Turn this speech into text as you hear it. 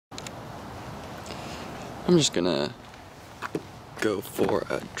I'm just gonna go for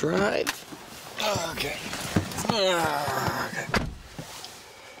a drive. Okay. Okay.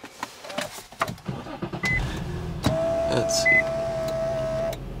 Let's see.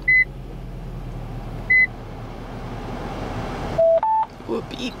 Whoa,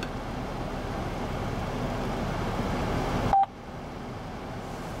 beep.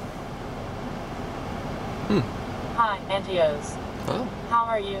 Hi, Antios. Oh. How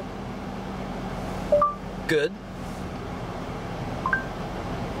are you? Good.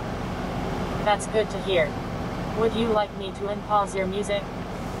 That's good to hear. Would you like me to unpause your music?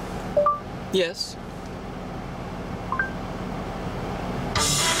 Yes.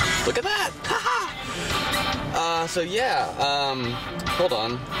 Look at that! Haha! So yeah, hold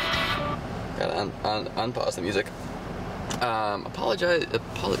on. Gotta unpause the music. Apologize. I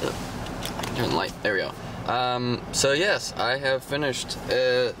can turn the light. There we go. So yes, I have finished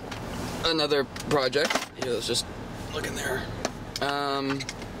another project. Here, let's just look in there.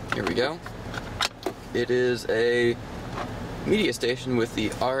 Here we go. It is a media station with the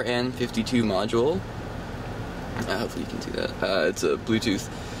RN-52 module. Hopefully you can see that. It's a Bluetooth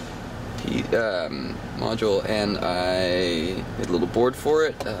module, and I made a little board for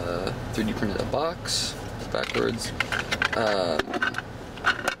it. 3D printed a box backwards. Got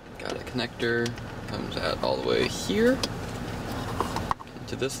a connector, comes out all the way here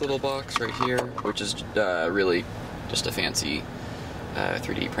to this little box right here, which is really just a fancy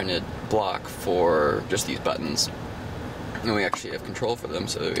 3D printed block for just these buttons. And we actually have control for them,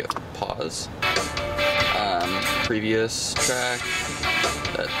 so we have to pause previous track,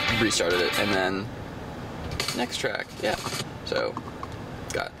 that restarted it, and then next track, yeah. So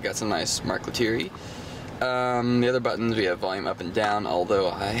got some nice Mark Lettieri. The other buttons, we have volume up and down,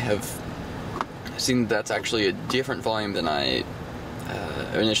 although I have seen that's actually a different volume than I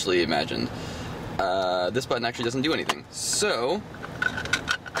initially imagined. This button actually doesn't do anything. So,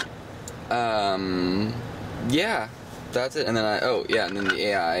 yeah, that's it. And then and then the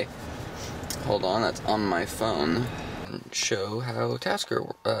AI, hold on, that's on my phone, show how Tasker,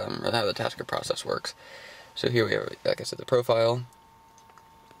 or how the Tasker process works. So here we have, like I said, the profile.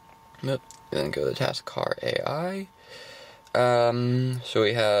 Yep. Then go to Taskcar AI. So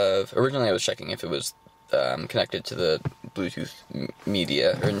we have, originally I was checking if it was connected to the Bluetooth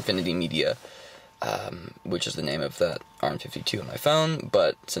media, or Infinity Media, which is the name of that RN-52 on my phone,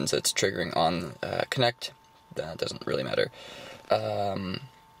 but since it's triggering on Connect, then it doesn't really matter.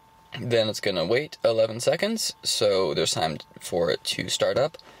 Then it's going to wait 11 seconds, so there's time for it to start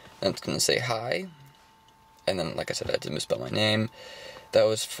up. Then it's going to say hi, and then, like I said, I had to misspell my name. That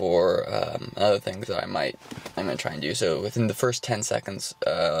was for other things that I'm going to try and do. So within the first 10 seconds,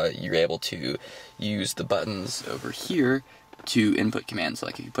 you're able to use the buttons over here to input commands. So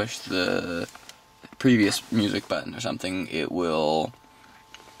like if you push the previous music button or something, it will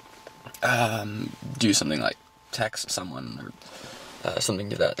do something like text someone or something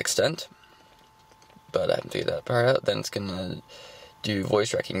to that extent. But I haven't figured that part out. Then it's going to do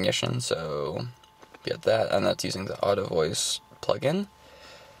voice recognition, so get that, and that's using the auto voice plugin.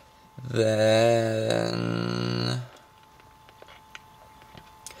 Then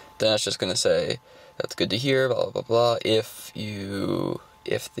it's just going to say, that's good to hear, blah, blah, blah, if the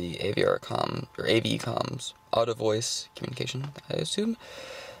AV comms auto voice communication, I assume,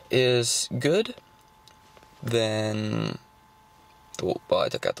 is good, then, well, I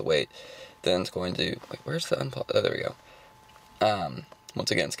took out the wait, then it's going to, wait, where's the unpause, oh, there we go.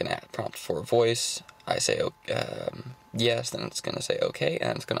 Once again, it's going to prompt for voice. I say yes, then it's going to say okay,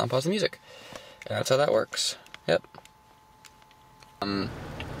 and it's going to unpause the music. And that's how that works. Yep.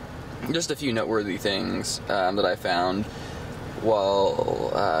 Just a few noteworthy things that I found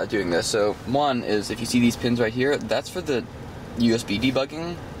while doing this. So one is, if you see these pins right here, that's for the USB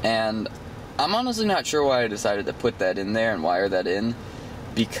debugging, and I'm honestly not sure why I decided to put that in there and wire that in,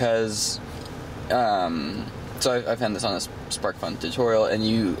 because so I found this on a Sparkfun tutorial, and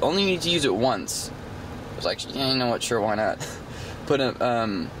you only need to use it once. I was like, yeah, you know what, sure, why not?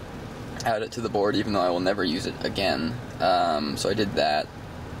 Add it to the board, even though I will never use it again. So I did that.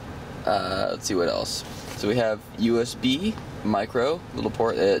 Let's see what else. So we have USB micro, little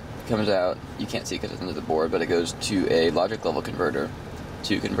port that comes out. You can't see because it's under the board, but it goes to a logic level converter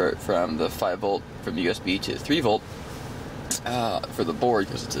to convert from the 5 volt from USB to 3 volt for the board,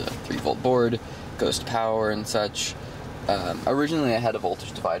 because it's a 3 volt board. Goes to power and such. Originally I had a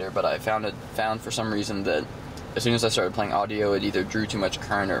voltage divider, but I found for some reason that as soon as I started playing audio, it either drew too much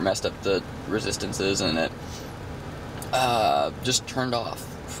current or messed up the resistances, and it just turned off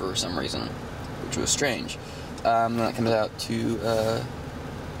for some reason, which was strange. Then it comes out to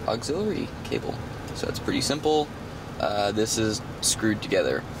auxiliary cable, So it's pretty simple. This is screwed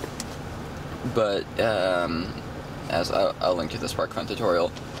together, but as I'll link to the Sparkfun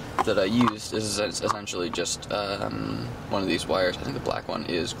tutorial that I used, is essentially just one of these wires. I think the black one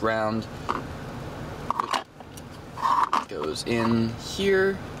is ground. It goes in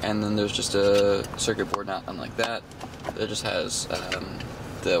here, and then there's just a circuit board, not unlike that. That just has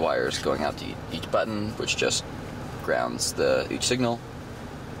the wires going out to each button, which just grounds each signal,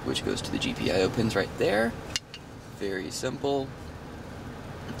 which goes to the GPIO pins right there. Very simple.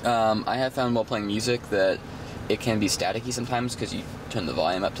 I have found while playing music that it can be staticky sometimes because you turn the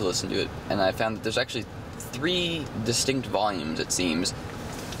volume up to listen to it, and I found that there's actually 3 distinct volumes, it seems.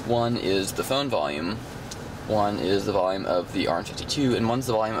 One is the phone volume, one is the volume of the RN-52, and one's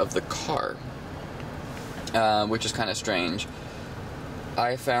the volume of the car, which is kind of strange.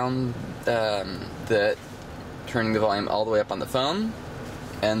 I found that turning the volume all the way up on the phone,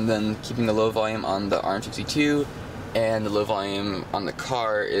 and then keeping the low volume on the RN-52, and the low volume on the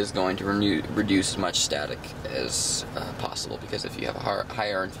car is going to reduce as much static as possible, because if you have a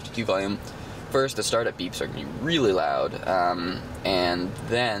high RN-52 volume, first the startup beeps are going to be really loud, and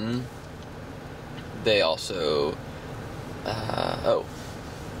then they also, what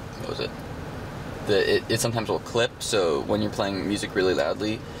was it? It sometimes will clip, so when you're playing music really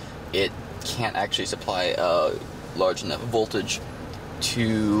loudly, it can't actually supply a large enough voltage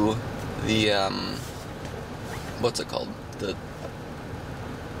to the, what's it called?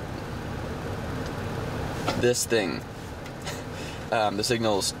 This thing. The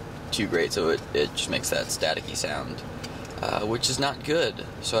signal's too great, so it just makes that staticky sound, which is not good.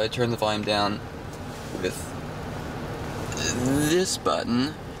 So I turned the volume down with this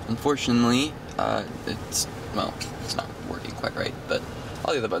button. Unfortunately, it's not working quite right, but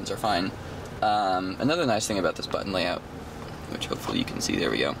all the other buttons are fine. Another nice thing about this button layout, which hopefully you can see, there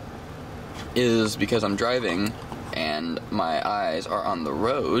we go, is because I'm driving and my eyes are on the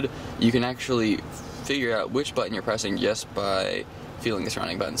road, you can actually figure out which button you're pressing just by feeling the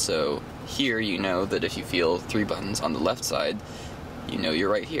surrounding buttons. So here you know that if you feel 3 buttons on the left side, you know you're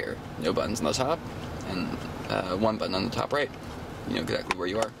right here. No buttons on the top, and 1 button on the top right. You know exactly where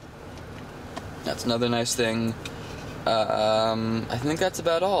you are. That's another nice thing. I think that's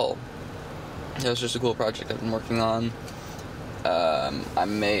about all. That was just a cool project I've been working on. I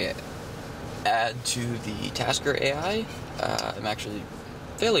may add to the Tasker AI. I'm actually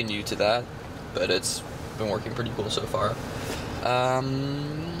fairly new to that, but it's been working pretty cool so far.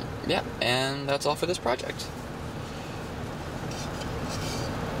 Yeah, and that's all for this project.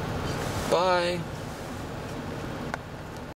 Bye!